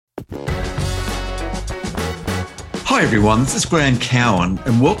Hi everyone, this is Graham Cowan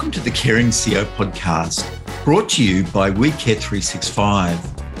and welcome to the Caring CEO podcast, brought to you by We Care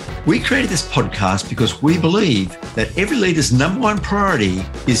 365. We created this podcast because we believe that every leader's number one priority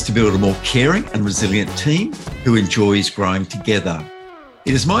is to build a more caring and resilient team who enjoys growing together.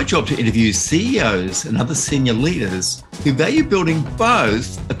 It is my job to interview CEOs and other senior leaders who value building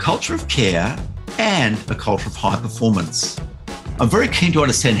both a culture of care and a culture of high performance. I'm very keen to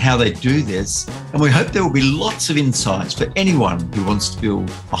understand how they do this, and we hope there will be lots of insights for anyone who wants to build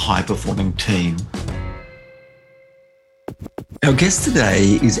a high-performing team. Our guest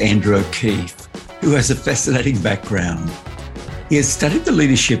today is Andrew O'Keefe, who has a fascinating background. He has studied the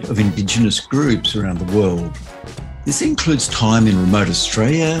leadership of indigenous groups around the world. This includes time in remote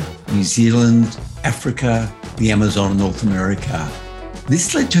Australia, New Zealand, Africa, the Amazon, and North America.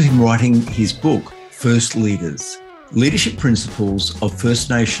 This led to him writing his book, First Leaders: Leadership Principles of First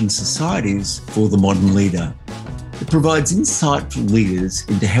Nations Societies for the Modern Leader. It provides insight for leaders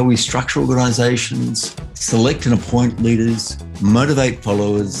into how we structure organisations, select and appoint leaders, motivate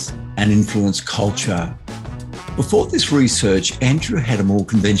followers, and influence culture. Before this research, Andrew had a more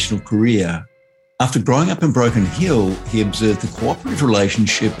conventional career. After growing up in Broken Hill, he observed the cooperative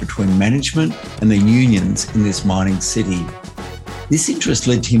relationship between management and the unions in this mining city. This interest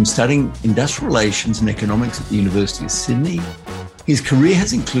led to him studying industrial relations and economics at the University of Sydney. His career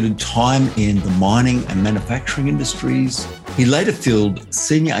has included time in the mining and manufacturing industries. He later filled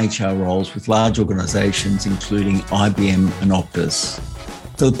senior HR roles with large organisations, including IBM and Optus.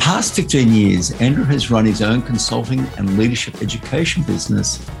 For the past 15 years, Andrew has run his own consulting and leadership education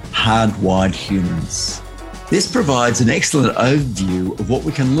business, Hardwired Humans. This provides an excellent overview of what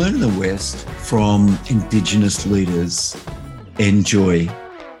we can learn in the West from Indigenous leaders. Enjoy.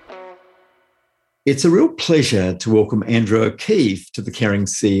 It's a real pleasure to welcome Andrew O'Keefe to the Caring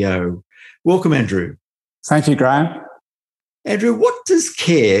CEO. Welcome, Andrew. Thank you, Graham. Andrew, what does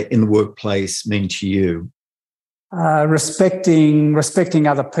care in the workplace mean to you? Respecting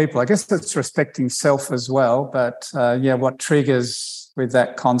other people. I guess it's respecting self as well. But what triggers with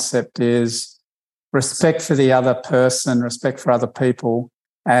that concept is respect for the other person, respect for other people,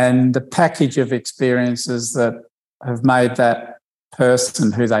 and the package of experiences that have made that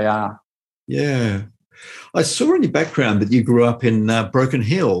person who they are. Yeah. I saw in your background that you grew up in Broken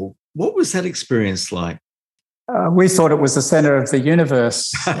Hill. What was that experience like? We thought it was the centre of the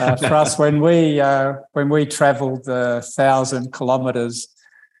universe for us when we travelled 1,000 kilometres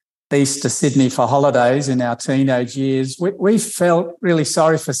east to Sydney for holidays in our teenage years. We felt really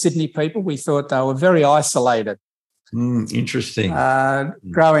sorry for Sydney people. We thought they were very isolated. Interesting.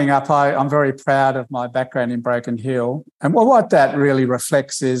 Growing up, I'm very proud of my background in Broken Hill. And what that really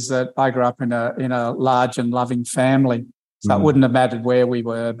reflects is that I grew up in a large and loving family. So it wouldn't have mattered where we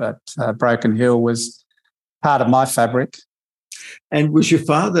were, but Broken Hill was part of my fabric. And was your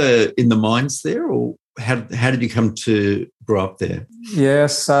father in the mines there, or how did you come to grow up there? Yeah,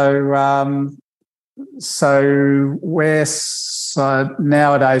 so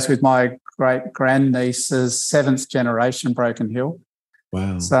nowadays with my great-grandnieces, seventh generation Broken Hill.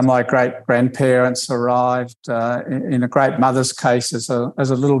 Wow. So my great-grandparents arrived in a great mother's case as a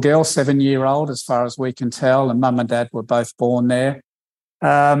little girl, 7-year-old, as far as we can tell, and Mum and Dad were both born there.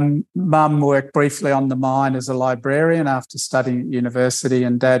 Mum worked briefly on the mine as a librarian after studying at university,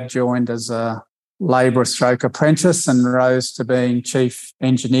 and Dad joined as a labourer/apprentice and rose to being chief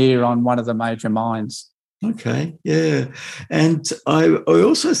engineer on one of the major mines. Okay, yeah. And I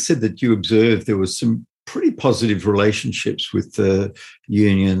also said that you observed there was some pretty positive relationships with the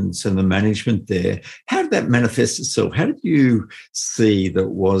unions and the management there. How did that manifest itself? How did you see that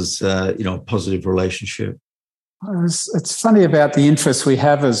was a positive relationship? It's funny about the interests we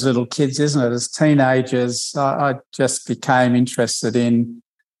have as little kids, isn't it? As teenagers, I just became interested in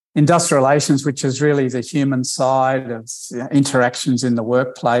industrial relations, which is really the human side of interactions in the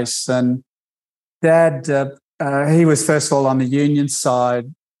workplace. And Dad, he was first of all on the union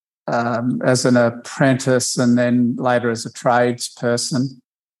side as an apprentice and then later as a tradesperson,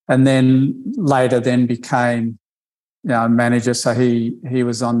 and then later became a manager. So he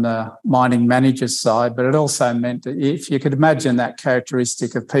was on the mining manager's side, but it also meant that if you could imagine that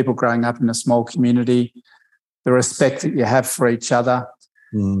characteristic of people growing up in a small community, the respect that you have for each other.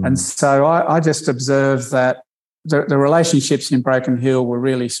 And so I just observed that the relationships in Broken Hill were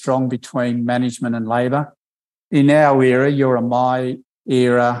really strong between management and labour. In our era, my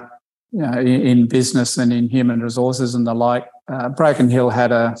era, in business and in human resources and the like, Broken Hill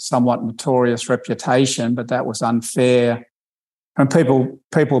had a somewhat notorious reputation, but that was unfair. And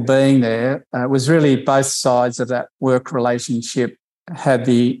people being there, it was really both sides of that work relationship had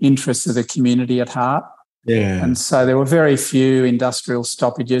the interests of the community at heart. Yeah. And so there were very few industrial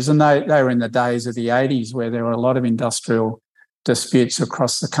stoppages, and they were in the days of the 80s where there were a lot of industrial disputes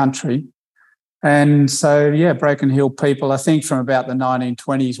across the country. And so, yeah, Broken Hill people, I think from about the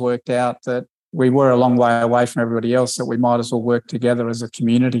 1920s, worked out that we were a long way away from everybody else, that we might as well work together as a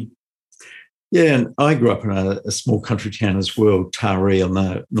community. Yeah, and I grew up in a small country town as well, Taree on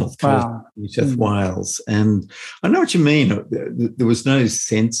the north coast of New South Wales. And I know what you mean. There was no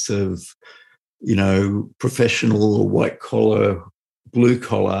sense of, professional or white collar, blue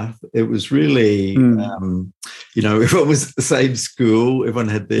collar. It was really, everyone was at the same school. Everyone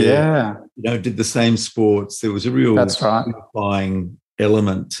had their, did the same sports. There was a real unifying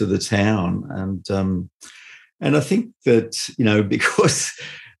element to the town. And I think that, because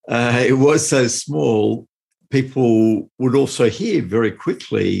it was so small, people would also hear very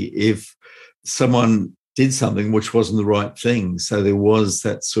quickly if someone did something which wasn't the right thing. So there was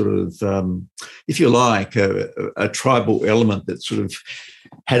that sort of, if you like, a tribal element that sort of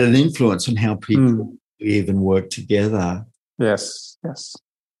had an influence on how people live and work together. Yes, yes.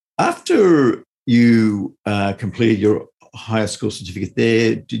 After you completed your higher school certificate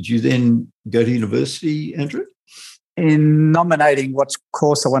there, did you then go to university, Andrew? In nominating what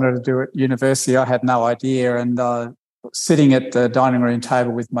course I wanted to do at university, I had no idea. And sitting at the dining room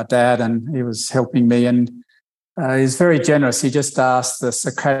table with my dad, and he was helping me, and he was very generous. He just asked the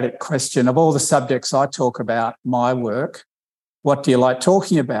Socratic question, of all the subjects I talk about, my work, what do you like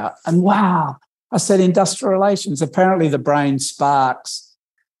talking about? And wow, I said industrial relations. Apparently the brain sparks,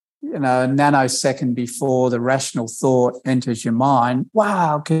 a nanosecond before the rational thought enters your mind.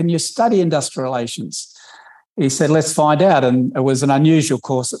 Wow, can you study industrial relations? He said, let's find out. And it was an unusual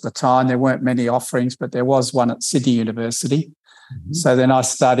course at the time. There weren't many offerings, but there was one at Sydney University. Mm-hmm. So then I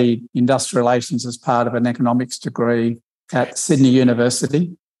studied industrial relations as part of an economics degree at Sydney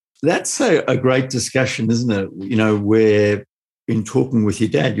University. That's a great discussion, isn't it? Where in talking with your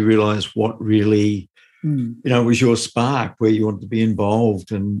dad, you realise what really, was your spark, where you wanted to be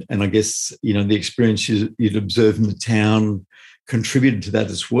involved. And I guess, the experience you'd observed in the town contributed to that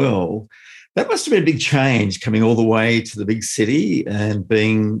as well. That must have been a big change, coming all the way to the big city and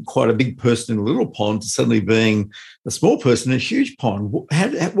being quite a big person in a little pond to suddenly being a small person in a huge pond. What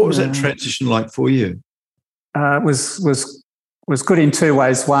was that transition like for you? It was good in two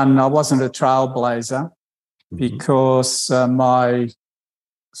ways. One, I wasn't a trailblazer because I'm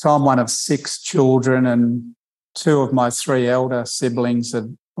one of 6 children, and 2 of my 3 elder siblings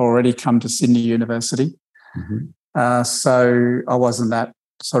had already come to Sydney University. Mm-hmm. So I wasn't that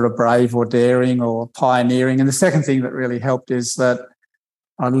sort of brave or daring or pioneering. And the second thing that really helped is that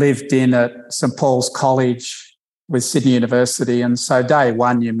I lived in at St Paul's College with Sydney University, and so day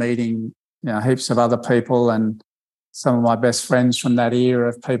one you're meeting heaps of other people, and some of my best friends from that era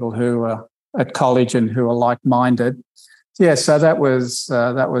of people who were at college and who are like-minded. Yeah, so that was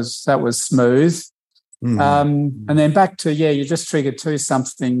smooth. Mm-hmm. And then back to you just triggered to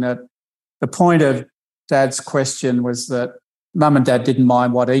something that the point of Dad's question was that Mum and Dad didn't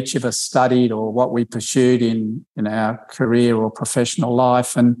mind what each of us studied or what we pursued in our career or professional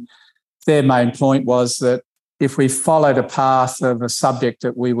life. And their main point was that if we followed a path of a subject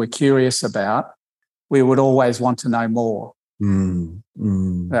that we were curious about, we would always want to know more.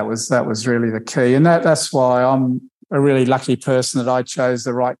 That was really the key. And that's why I'm a really lucky person that I chose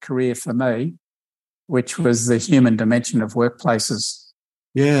the right career for me, which was the human dimension of workplaces.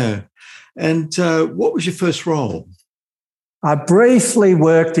 Yeah. And what was your first role? I briefly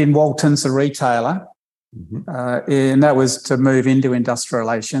worked in Walton's, a retailer, and that was to move into industrial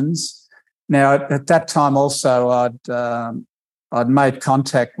relations. Now, at that time also, I'd made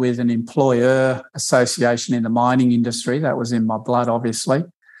contact with an employer association in the mining industry. That was in my blood, obviously.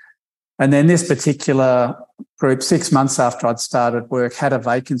 And then this particular group, 6 months after I'd started work, had a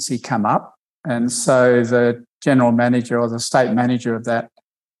vacancy come up. And so the general manager or the state manager of that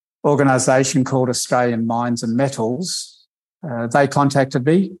organisation, called Australian Mines and Metals, they contacted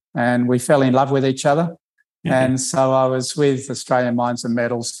me and we fell in love with each other. Mm-hmm. And so I was with Australian Mines and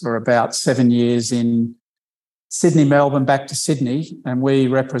Metals for about 7 years in Sydney, Melbourne, back to Sydney, and we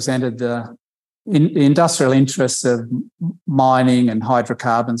represented the industrial interests of mining and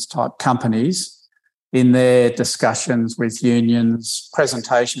hydrocarbons type companies in their discussions with unions,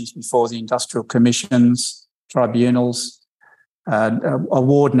 presentations before the industrial commissions, tribunals,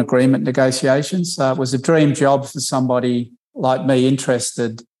 award and agreement negotiations. So it was a dream job for somebody like me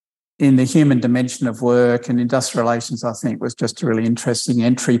interested in the human dimension of work, and industrial relations, I think, was just a really interesting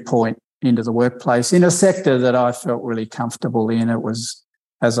entry point into the workplace in a sector that I felt really comfortable in. It was,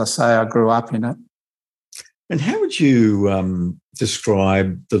 as I say, I grew up in it. And how would you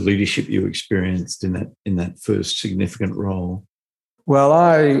describe the leadership you experienced in that first significant role? Well,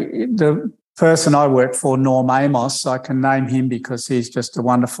 the person I worked for, Norm Amos, I can name him because he's just a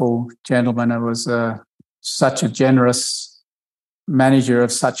wonderful gentleman and was such a generous manager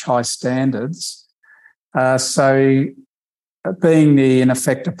of such high standards. So being the, in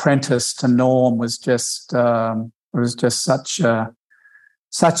effect, apprentice to Norm was just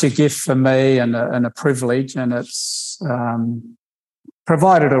such a gift for me and a privilege, and it's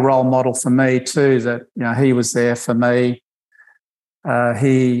provided a role model for me too. That he was there for me.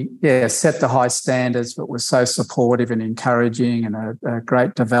 He set the high standards, but was so supportive and encouraging, and a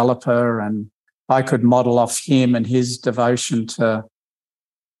great developer. And I could model off him and his devotion to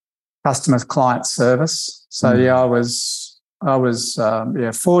customer client service. So I was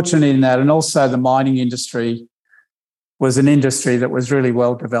fortunate in that, and also the mining industry was an industry that was really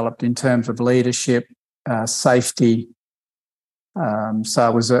well developed in terms of leadership, safety. So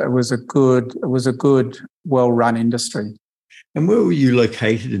it was a good, well-run industry. And where were you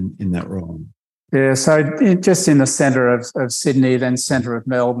located in that role? Yeah, so just in the centre of Sydney, then centre of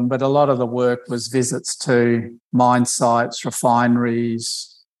Melbourne, but a lot of the work was visits to mine sites,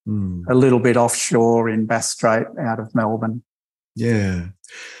 refineries, a little bit offshore in Bass Strait out of Melbourne. Yeah.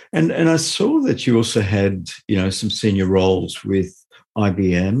 And I saw that you also had, some senior roles with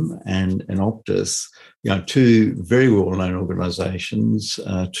IBM and Optus, two very well-known organisations,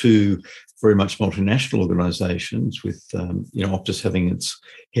 two very much multinational organisations with, Optus having its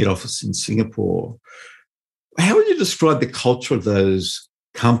head office in Singapore. How would you describe the culture of those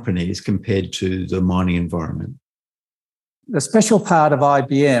companies compared to the mining environment? The special part of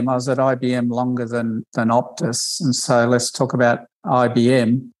IBM, I was at IBM longer than Optus, and so let's talk about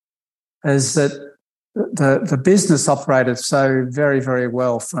IBM, is that the business operated so very, very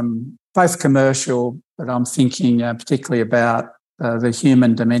well from both commercial, but I'm thinking particularly about the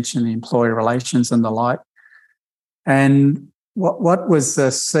human dimension, the employee relations and the like. And what was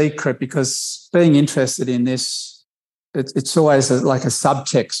the secret? Because being interested in this, it's always like a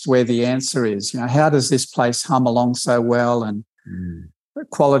subtext where the answer is, how does this place hum along so well, and the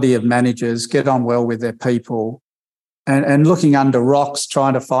quality of managers get on well with their people, and looking under rocks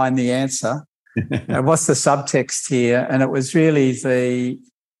trying to find the answer. What's the subtext here? And it was really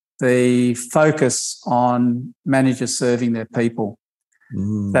the focus on managers serving their people,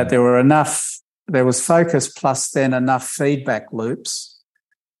 that there was focus plus then enough feedback loops,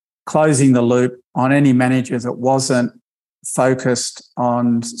 closing the loop on any manager that wasn't focused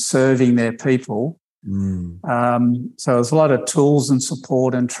on serving their people. So there's a lot of tools and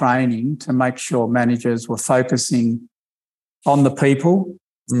support and training to make sure managers were focusing on the people.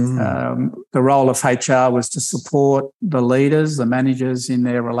 The role of HR was to support the leaders, the managers in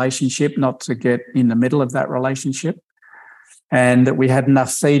their relationship, not to get in the middle of that relationship. And that we had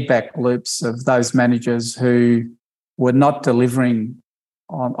enough feedback loops of those managers who were not delivering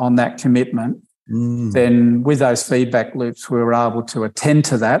on that commitment. Then with those feedback loops, we were able to attend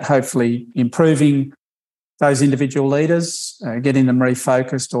to that, hopefully improving those individual leaders, getting them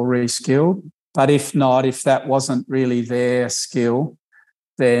refocused or reskilled. But if not, if that wasn't really their skill,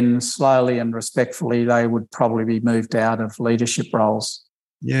 then slowly and respectfully they would probably be moved out of leadership roles.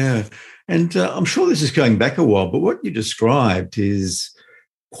 Yeah. And I'm sure this is going back a while, but what you described is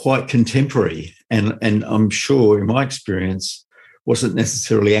quite contemporary. And I'm sure, in my experience, wasn't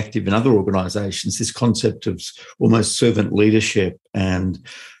necessarily active in other organisations. This concept of almost servant leadership and,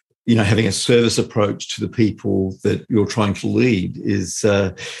 having a service approach to the people that you're trying to lead is,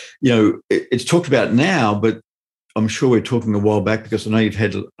 it's talked about now, but I'm sure we're talking a while back because I know you've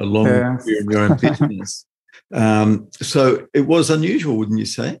had a long career in your own business. So it was unusual, wouldn't you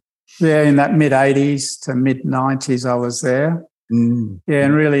say? Yeah, in that mid-80s to mid-90s I was there. Yeah,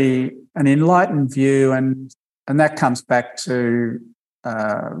 and really an enlightened view, and that comes back to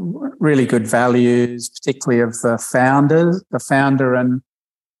really good values, particularly of the founder and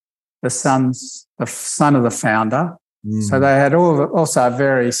the son of the founder. So they had also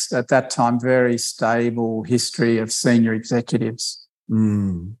at that time, very stable history of senior executives,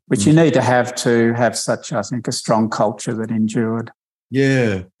 which you need to have such, I think, a strong culture that endured.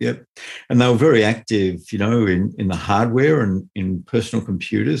 Yeah, yep. And they were very active, in the hardware and in personal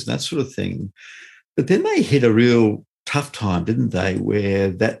computers, that sort of thing. But then they hit a real tough time, didn't they,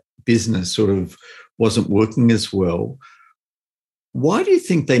 where that business sort of wasn't working as well. Why do you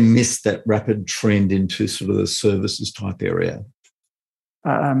think they missed that rapid trend into sort of the services type area?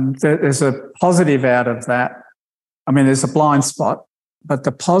 There's a positive out of that. I mean, there's a blind spot, but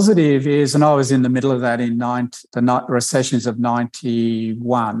the positive is, and I was in the middle of that in the recessions of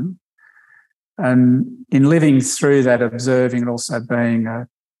 91, And in living through that, observing and also being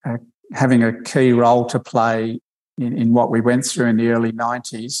having a key role to play in what we went through in the early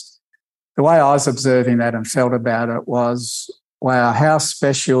 90s, the way I was observing that and felt about it was, wow, how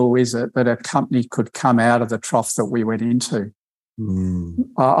special is it that a company could come out of the trough that we went into?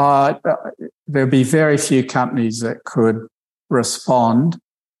 There'd be very few companies that could respond,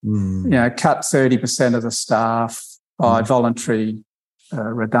 cut 30% of the staff by voluntary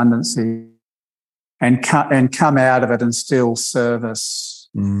redundancy and come out of it and still service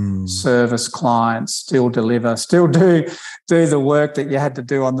clients, still deliver, still do the work that you had to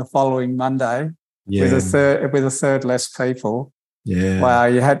do on the following Monday with a third less people. Yeah. Wow,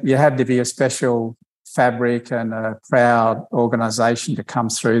 you had to be a special fabric and a proud organisation to come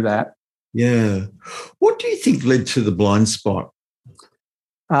through that. Yeah. What do you think led to the blind spot?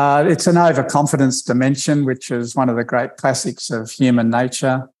 It's an overconfidence dimension, which is one of the great classics of human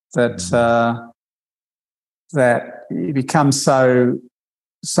nature, that you become so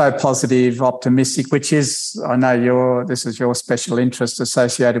positive, optimistic, which is, I know this is your special interest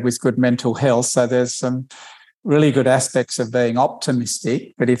associated with good mental health. So there's some really good aspects of being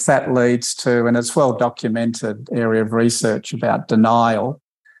optimistic, but if that leads to, and it's well documented area of research about denial,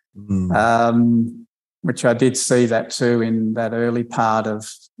 which I did see that too in that early part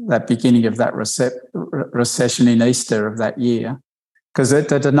of that beginning of that recession in Easter of that year, because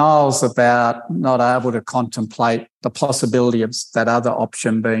the denial's about not able to contemplate the possibility of that other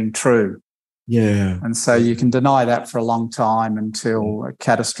option being true. Yeah. And so you can deny that for a long time until a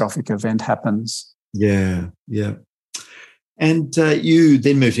catastrophic event happens. Yeah, yeah. And you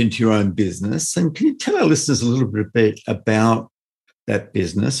then moved into your own business. And can you tell our listeners a little bit about that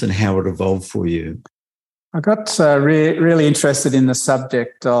business and how it evolved for you? I got really interested in the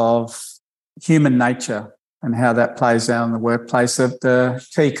subject of human nature and how that plays out in the workplace. The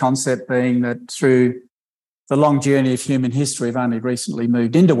key concept being that through the long journey of human history, we've only recently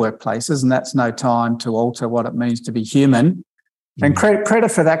moved into workplaces, and that's no time to alter what it means to be human. And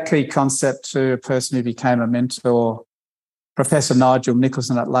credit for that key concept to a person who became a mentor, Professor Nigel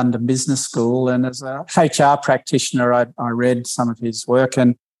Nicholson at London Business School. And as a HR practitioner, I read some of his work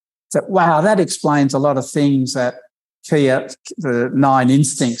and said, wow, that explains a lot of things that the 9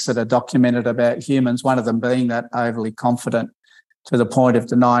 instincts that are documented about humans, one of them being that overly confident to the point of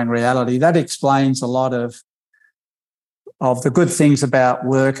denying reality. That explains a lot of the good things about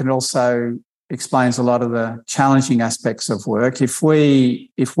work, and also explains a lot of the challenging aspects of work. If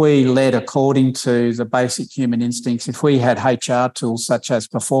we led according to the basic human instincts, if we had HR tools such as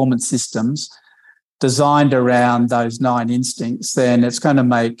performance systems designed around those 9 instincts, then it's going to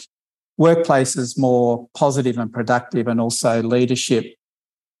make workplaces more positive and productive, and also leadership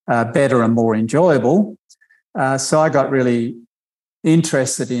better and more enjoyable. So I got really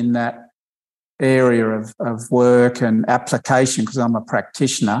interested in that area of work and application because I'm a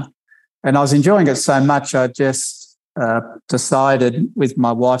practitioner. And I was enjoying it so much, I just decided with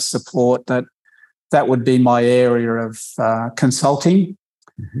my wife's support that would be my area of consulting.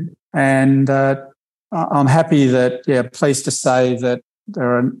 And I'm happy pleased to say that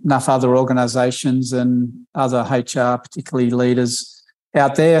there are enough other organisations and other HR, particularly leaders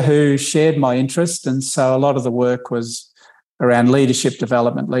out there, who shared my interest. And so a lot of the work was around leadership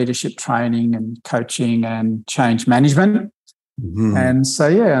development, leadership training and coaching and change management. And so,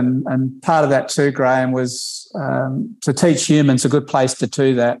 and part of that too, Graham, was to teach humans. A good place to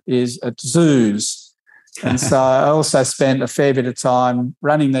do that is at zoos. And so I also spent a fair bit of time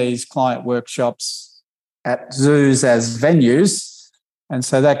running these client workshops at zoos as venues. And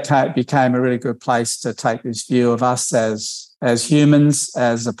so that became a really good place to take this view of us as humans,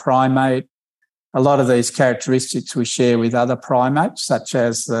 as a primate. A lot of these characteristics we share with other primates, such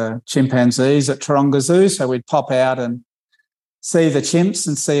as the chimpanzees at Taronga Zoo. So we'd pop out and see the chimps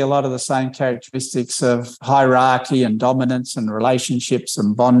and see a lot of the same characteristics of hierarchy and dominance and relationships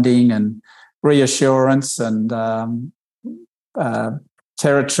and bonding and reassurance and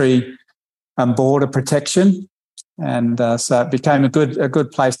territory and border protection. And so it became a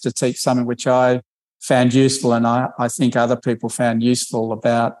good place to teach something which I found useful, and I think other people found useful,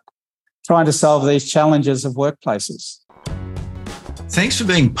 about trying to solve these challenges of workplaces. Thanks for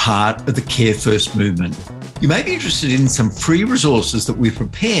being part of the Care First movement. You may be interested in some free resources that we've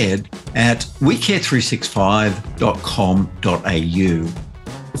prepared at wecare365.com.au.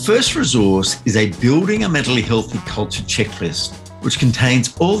 The first resource is a Building a Mentally Healthy Culture checklist, which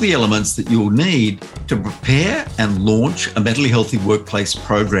contains all the elements that you'll need to prepare and launch a mentally healthy workplace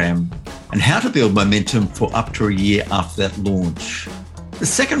program, and how to build momentum for up to a year after that launch. The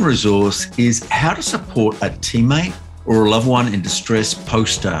second resource is How to Support a Teammate or a Loved One in Distress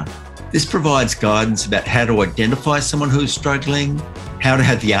poster. This provides guidance about how to identify someone who is struggling, how to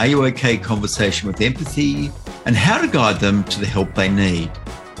have the "Are you okay" conversation with empathy, and how to guide them to the help they need.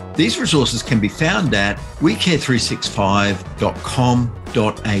 These resources can be found at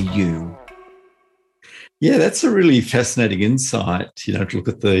wecare365.com.au. Yeah, that's a really fascinating insight, to look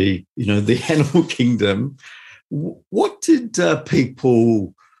at the animal kingdom. What did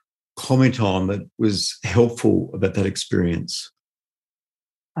people comment on that was helpful about that experience?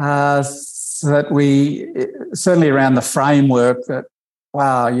 So that we certainly around the framework that,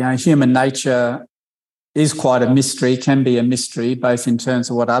 human nature is quite a mystery, can be a mystery, both in terms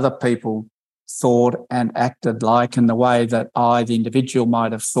of what other people thought and acted like and the way that I, the individual,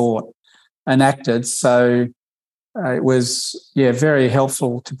 might have thought and acted. So it was, very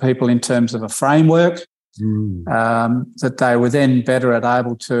helpful to people in terms of a framework that they were then better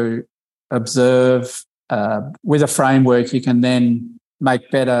able to observe. With a framework, you can then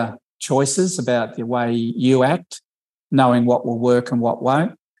make better choices about the way you act, knowing what will work and what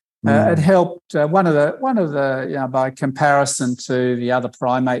won't. It helped one of the by comparison to the other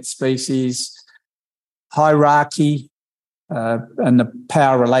primate species, hierarchy and the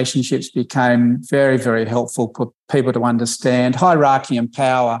power relationships became very, very helpful for people to understand. Hierarchy and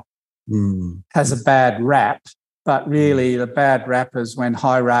power has a bad rap, but really the bad rap is when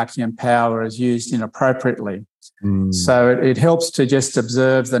hierarchy and power is used inappropriately. So it helps to just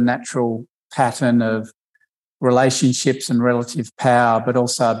observe the natural pattern of relationships and relative power, but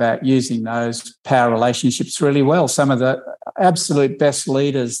also about using those power relationships really well. Some of the absolute best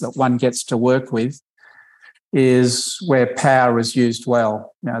leaders that one gets to work with is where power is used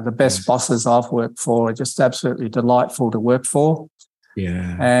well. The best bosses I've worked for are just absolutely delightful to work for.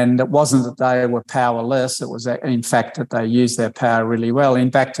 Yeah. And it wasn't that they were powerless, it was in fact that they used their power really well. In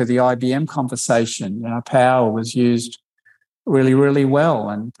back to the IBM conversation, power was used really, really well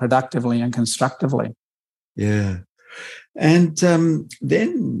and productively and constructively. Yeah. And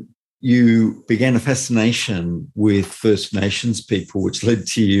then you began a fascination with First Nations people, which led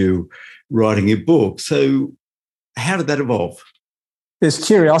to you writing a book. So how did that evolve? There's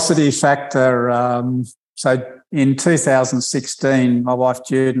curiosity factor. So in 2016, my wife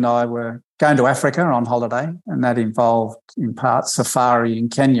Jude and I were going to Africa on holiday, and that involved in part safari in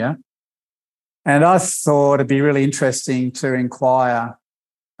Kenya. And I thought it'd be really interesting to inquire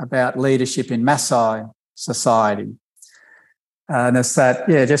about leadership in Maasai society. And it's that,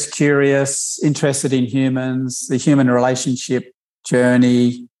 just curious, interested in humans, the human relationship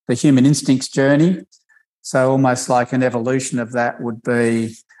journey, the human instincts journey. So almost like an evolution of that would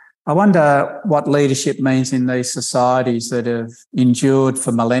be, I wonder what leadership means in these societies that have endured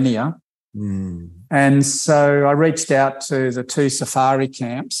for millennia. And so I reached out to the 2 safari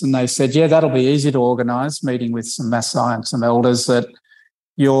camps and they said, that'll be easy to organise, meeting with some Maasai and some elders, that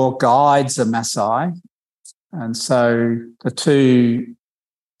your guides are Maasai. And so the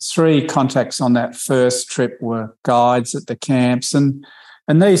 3 contacts on that first trip were guides at the camps. And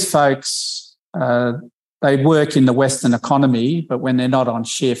these folks, they work in the Western economy, but when they're not on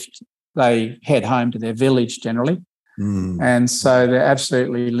shift, they head home to their village generally. And so they're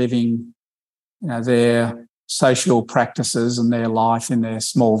absolutely living, their social practices and their life in their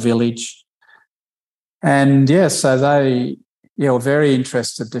small village. And, so they were very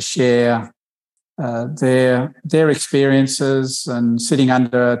interested to share their experiences, and sitting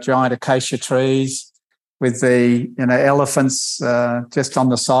under giant acacia trees with the elephants just on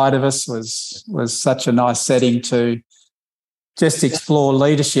the side of us was such a nice setting to just explore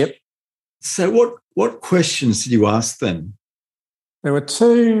leadership. So what questions did you ask them? There were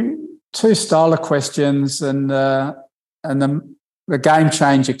two style of questions, and the game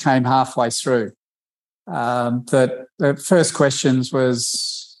changer came halfway through. That the first questions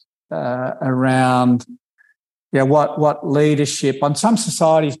was around what leadership. On some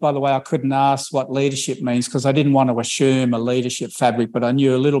societies, by the way, I couldn't ask what leadership means because I didn't want to assume a leadership fabric, but I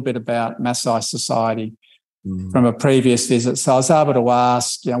knew a little bit about Maasai society from a previous visit. So I was able to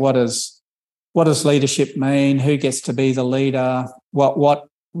ask, what does leadership mean? Who gets to be the leader? What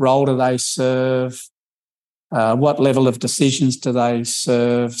role do they serve? What level of decisions do they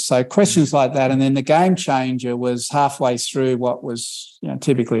serve? So questions like that. And then the game changer was halfway through what was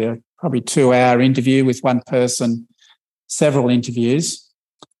typically a probably 2-hour interview with one person, several interviews.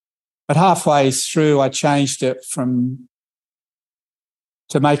 But halfway through, I changed it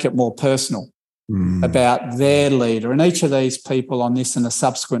to make it more personal about their leader. And each of these people on this and a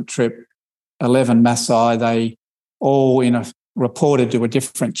subsequent trip, 11 Maasai, they all reported to a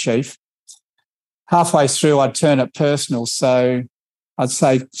different chief. Halfway through, I'd turn it personal. So I'd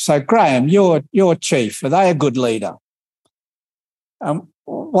say, so Graham, you're chief. Are they a good leader?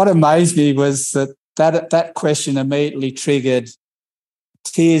 what amazed me was that question immediately triggered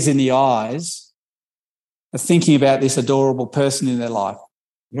tears in the eyes of thinking about this adorable person in their life.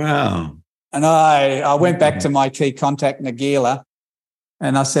 Wow. And I went back to my key contact, Nagila,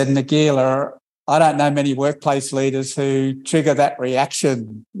 and I said, Nagila, I don't know many workplace leaders who trigger that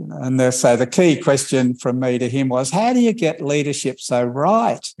reaction. And so the key question from me to him was, how do you get leadership so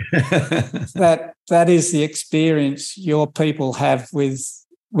right? that is the experience your people have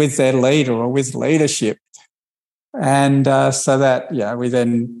with their leader or with leadership. And so that, we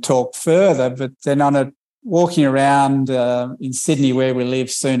then talked further, but then walking around in Sydney where we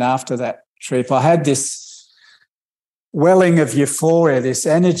live soon after that trip, I had this welling of euphoria, this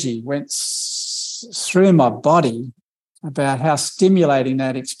energy went through my body about how stimulating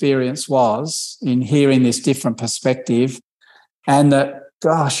that experience was in hearing this different perspective, and that,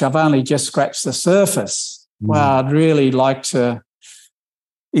 gosh, I've only just scratched the surface. Wow, I'd really like to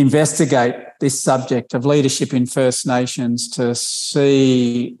investigate this subject of leadership in First Nations to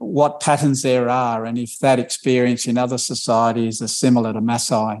see what patterns there are and if that experience in other societies is similar to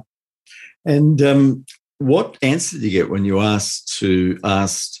Maasai. And what answer did you get when you asked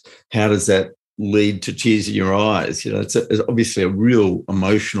how does that lead to tears in your eyes? It's obviously a real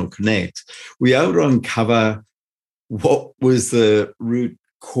emotional connect. Were you able to uncover what was the root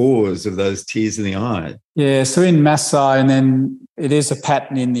cause of those tears in the eye? Yeah, so in Maasai, and then it is a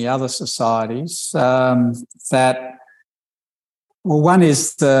pattern in the other societies, one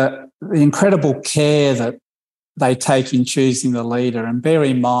is the incredible care that they take in choosing the leader. And bear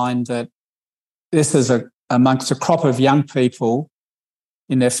in mind that this is amongst a crop of young people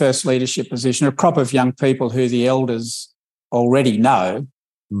in their first leadership position, a crop of young people who the elders already know.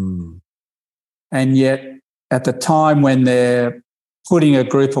 And yet at the time when they're putting a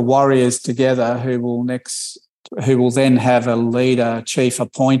group of warriors together who will then have a leader, chief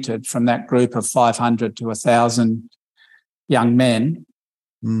appointed from that group of 500 to 1,000 young men,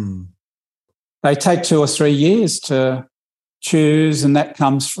 they take 2 or 3 years to choose, and that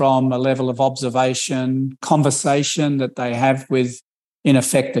comes from a level of observation, conversation that they have with, in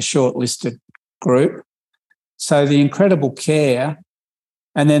effect, a shortlisted group. So the incredible care.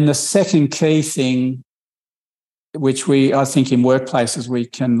 And then the second key thing, which I think in workplaces we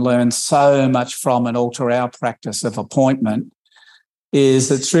can learn so much from and alter our practice of appointment,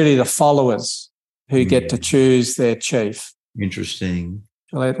 is it's really the followers who get to choose their chief. Interesting.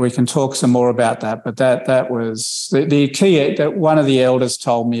 We can talk some more about that, but that was the key. That one of the elders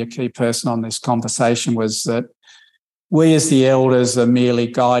told me, a key person on this conversation, was that we as the elders are merely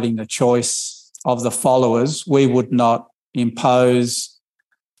guiding the choice of the followers. We would not impose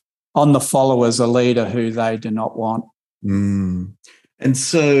on the followers a leader who they do not want. And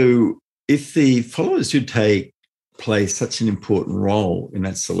so if the followers who play such an important role in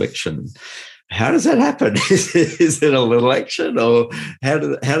that selection, how does that happen? Is it a little action, or how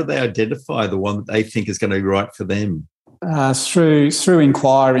do they identify the one that they think is going to be right for them? Through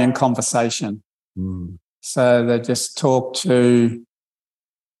inquiry and conversation. So they just talk to.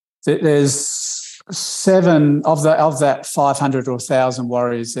 There's 7 of that 500 or 1,000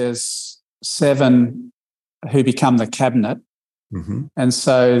 warriors. There's 7 who become the cabinet, and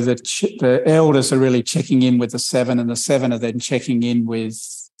so the elders are really checking in with the 7, and the 7 are then checking in with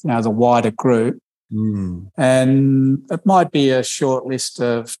the wider group. And it might be a short list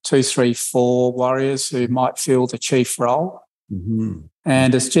of 2, 3, 4 warriors who might fill the chief role.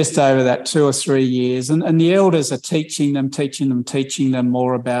 And it's just over that 2 or 3 years. And the elders are teaching them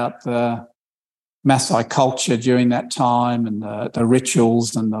more about the Maasai culture during that time, and the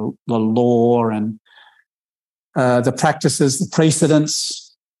rituals and the law and the practices, the precedents.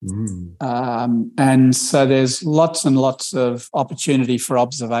 And so there's lots and lots of opportunity for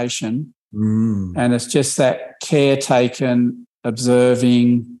observation. And it's just that care taken,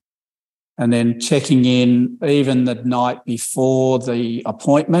 observing, and then checking in even the night before the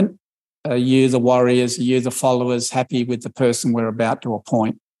appointment. Are you, the warriors, are you, the followers, happy with the person we're about to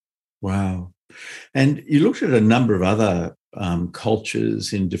appoint? Wow. And you looked at a number of other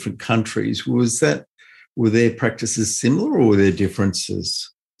cultures in different countries. Were their practices similar, or were there differences?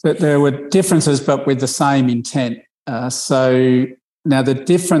 There were differences, but with the same intent. So now the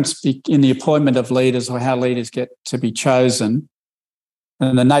difference in the appointment of leaders, or how leaders get to be chosen,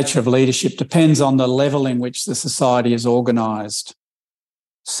 and the nature of leadership depends on the level in which the society is organised.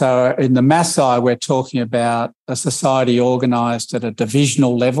 So in the Maasai, we're talking about a society organised at a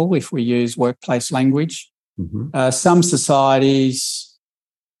divisional level, if we use workplace language. Some societies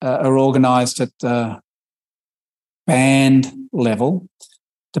are organised at the band level,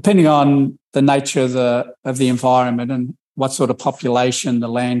 depending on the nature of the environment. what sort of population the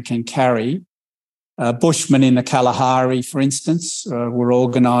land can carry. Bushmen in the Kalahari, for instance, were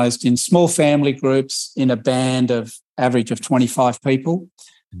organised in small family groups in a band of average of 25 people.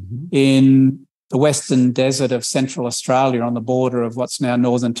 Mm-hmm. In the Western Desert of Central Australia, on the border of what's now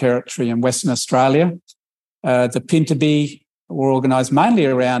Northern Territory and Western Australia, the Pintabee were organised mainly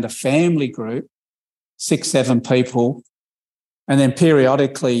around a family group, 6-7 people, and then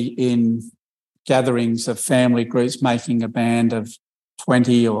periodically in gatherings of family groups making a band of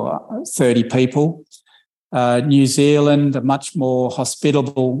 20 or 30 people. New Zealand, a much more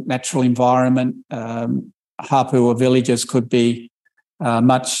hospitable natural environment. Hapua villages could be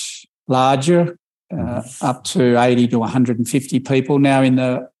much larger, up to 80 to 150 people. Now, in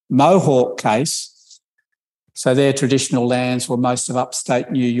the Mohawk case, so their traditional lands were most of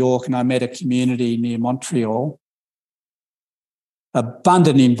upstate New York, and I met a community near Montreal.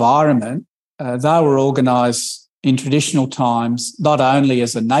 Abundant environment. They were organised in traditional times, not only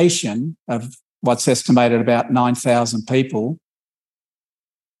as a nation of what's estimated about 9,000 people,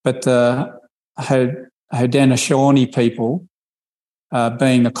 but the Haudenosaunee people,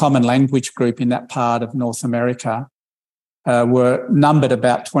 being the common language group in that part of North America, were numbered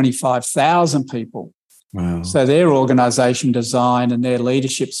about 25,000 people. Wow. So their organisation design and their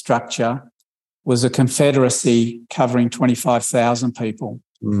leadership structure was a confederacy covering 25,000 people.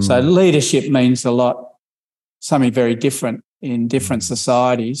 Mm. So leadership means a lot, something very different in different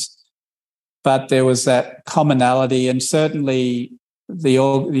societies. But there was that commonality, and certainly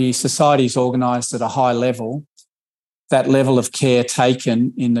the societies organised at a high level, that level of care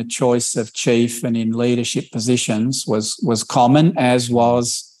taken in the choice of chief and in leadership positions was common, as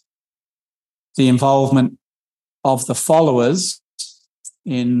was the involvement of the followers.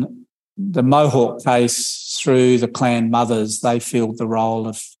 In the Mohawk case, through the clan mothers, they filled the role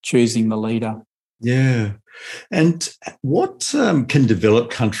of choosing the leader. Yeah. And what can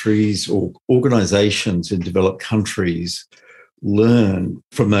developed countries or organisations in developed countries learn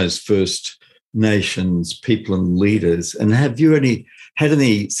from those First Nations people and leaders? And have you had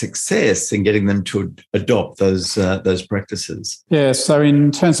any success in getting them to adopt those practices? Yeah, so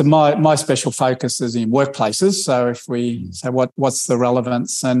in terms of my special focus is in workplaces. So if we say what's the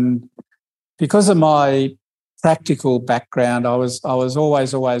relevance, and because of my practical background, I was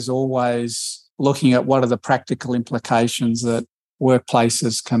always looking at what are the practical implications that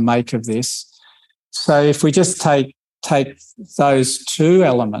workplaces can make of this. So if we just take those two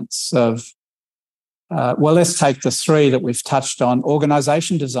elements of, let's take the three that we've touched on.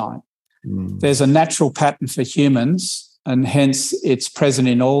 Organisation design. Mm. There's a natural pattern for humans, and hence it's present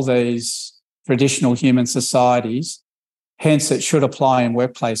in all these traditional human societies. Hence it should apply in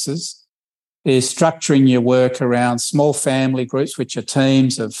workplaces. Is structuring your work around small family groups, which are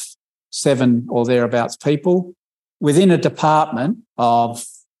teams of 7 or thereabouts people within a department of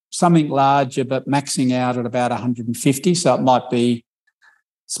something larger, but maxing out at about 150. So it might be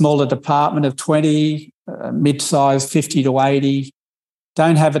smaller department of 20, mid-sized 50 to 80.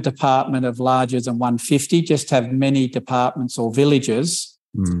 Don't have a department of larger than 150, just have many departments or villages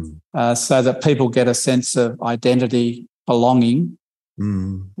so that people get a sense of identity, belonging,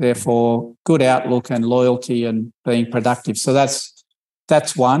 therefore good outlook and loyalty and being productive. So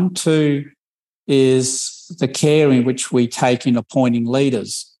that's one. Two is the care in which we take in appointing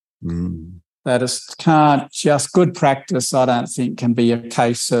leaders. That is, can't just good practice, I don't think, can be a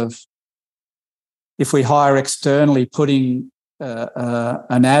case of if we hire externally, putting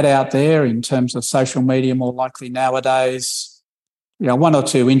an ad out there in terms of social media, more likely nowadays, 1 or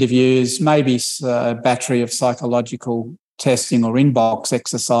 2 interviews, maybe a battery of psychological testing or inbox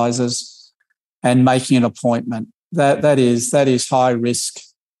exercises, and making an appointment. That is high risk,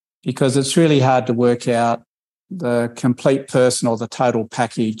 because it's really hard to work out the complete person or the total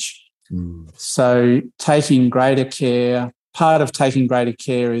package. So taking greater care, part of taking greater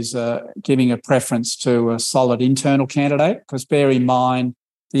care is giving a preference to a solid internal candidate, because bear in mind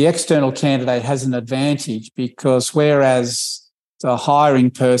the external candidate has an advantage, because whereas the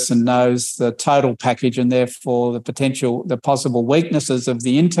hiring person knows the total package and therefore the possible weaknesses of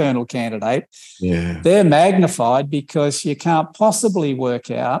the internal candidate, they're magnified because you can't possibly work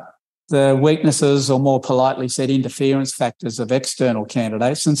out the weaknesses, or more politely said, interference factors of external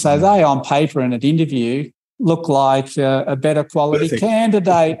candidates. And so they, on paper in an interview, look like a better quality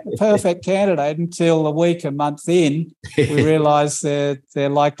candidate, perfect candidate, until a week, a month in, we realise they're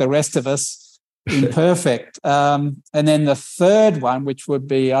like the rest of us, imperfect. And then the third one, which would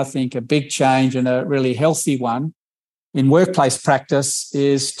be, I think, a big change and a really healthy one in workplace practice,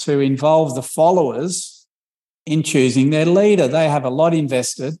 is to involve the followers in choosing their leader. They have a lot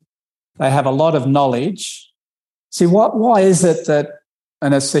invested. They have a lot of knowledge. See, why is it that,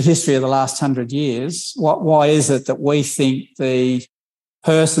 and it's the history of the last 100 years, why is it that we think the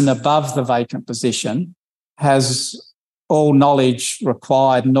person above the vacant position has all knowledge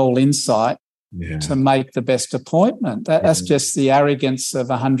required and all insight to make the best appointment? That's just the arrogance of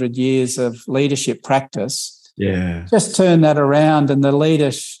 100 years of leadership practice. Yeah. Just turn that around, and the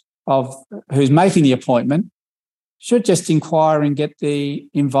leader of who's making the appointment should just inquire and get the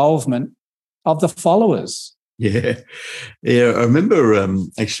involvement of the followers. Yeah. I remember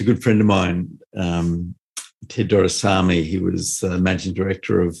actually a good friend of mine, Ted Doraisamy, he was managing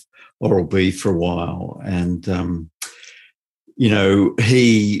director of Oral-B for a while. And,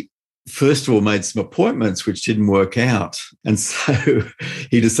 he first of all made some appointments which didn't work out. And so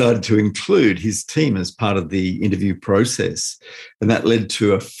he decided to include his team as part of the interview process. And that led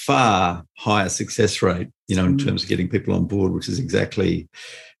to a far higher success rate, in terms of getting people on board, which is exactly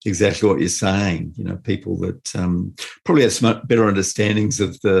what you're saying. People that probably have some better understandings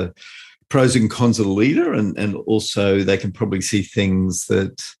of the pros and cons of the leader, and also they can probably see things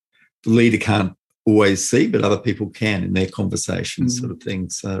that the leader can't always see, but other people can in their conversations, sort of thing.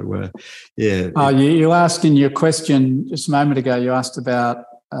 So, You asked in your question just a moment ago, you asked about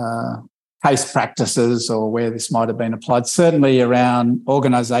case practices or where this might have been applied, certainly around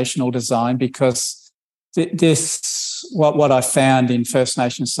organisational design, because what I found in First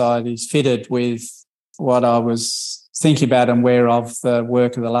Nation societies fitted with what I was thinking about and aware of the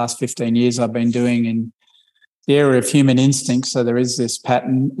work of the last 15 years I've been doing in the area of human instinct. So there is this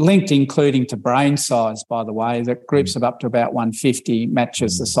pattern linked, including to brain size, by the way, that groups of up to about 150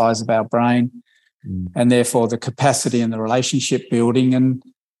 matches the size of our brain, and therefore the capacity and the relationship building. And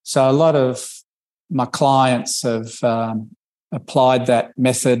so a lot of my clients have applied that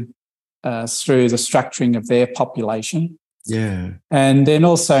method through the structuring of their population. Yeah. And then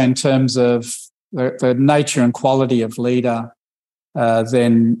also in terms of the nature and quality of leader,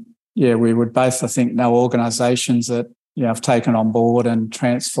 we would both, I think, know organisations that have taken on board and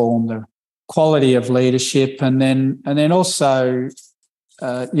transformed the quality of leadership. And then also,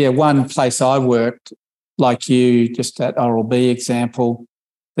 one place I worked, like you, just at Oral-B example,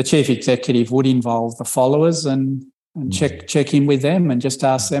 the chief executive would involve the followers and check in with them and just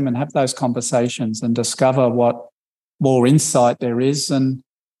ask them and have those conversations and discover what more insight there is. And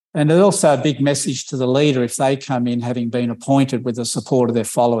it's also a big message to the leader if they come in having been appointed with the support of their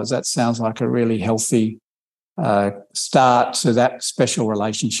followers. That sounds like a really healthy start to that special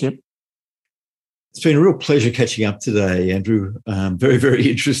relationship. It's been a real pleasure catching up today, Andrew. Very, very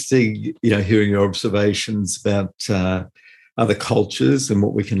interesting, hearing your observations about other cultures and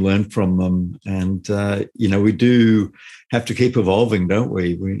what we can learn from them. And, we do have to keep evolving, don't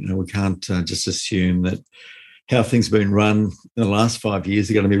we? We can't just assume that how things have been run in the last 5 years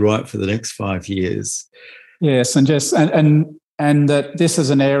are going to be right for the next 5 years. Yes, and that this is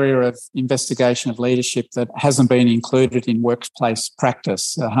an area of investigation of leadership that hasn't been included in workplace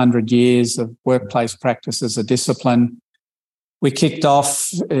practice. 100 years of workplace practice as a discipline. We kicked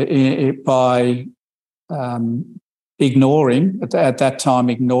off by ignoring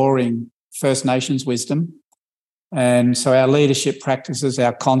First Nations wisdom. And so our leadership practices,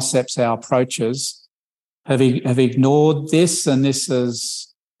 our concepts, our approaches have ignored this, and this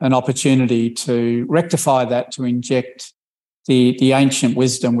is an opportunity to rectify that, to inject the ancient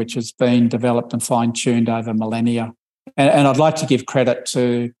wisdom which has been developed and fine-tuned over millennia. And I'd like to give credit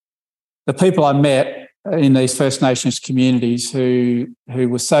to the people I met in these First Nations communities who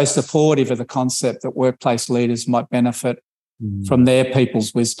were so supportive of the concept that workplace leaders might benefit from their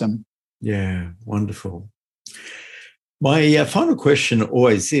people's wisdom. Yeah, wonderful. My final question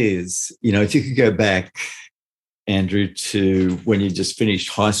always is, if you could go back, Andrew, to when you just finished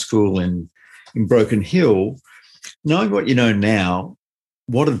high school in Broken Hill, knowing what you know now,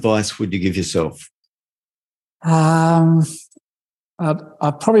 what advice would you give yourself? I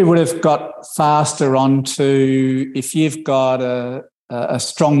probably would have got faster onto, if you've got a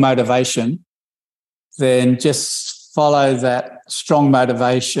strong motivation, then just follow that strong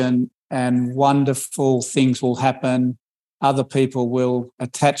motivation and wonderful things will happen. Other people will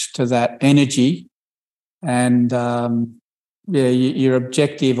attach to that energy, and your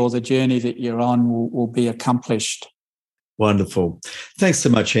objective or the journey that you're on will be accomplished. Wonderful. Thanks so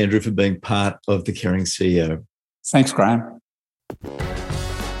much, Andrew, for being part of the Caring CEO. Thanks, Graham.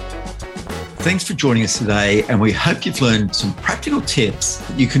 Thanks for joining us today, and we hope you've learned some practical tips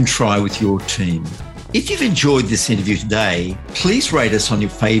that you can try with your team. If you've enjoyed this interview today, please rate us on your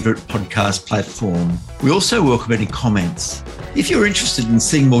favourite podcast platform. We also welcome any comments. If you're interested in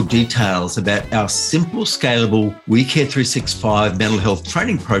seeing more details about our simple, scalable WeCare 365 mental health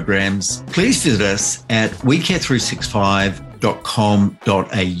training programs, please visit us at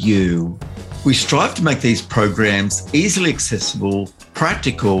wecare365.com.au. We strive to make these programs easily accessible,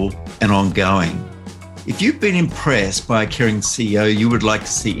 practical, and ongoing. If you've been impressed by a caring CEO you would like to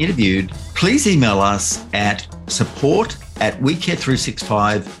see interviewed, please email us at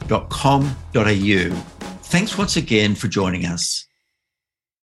support@wecare365.com.au. Thanks once again for joining us.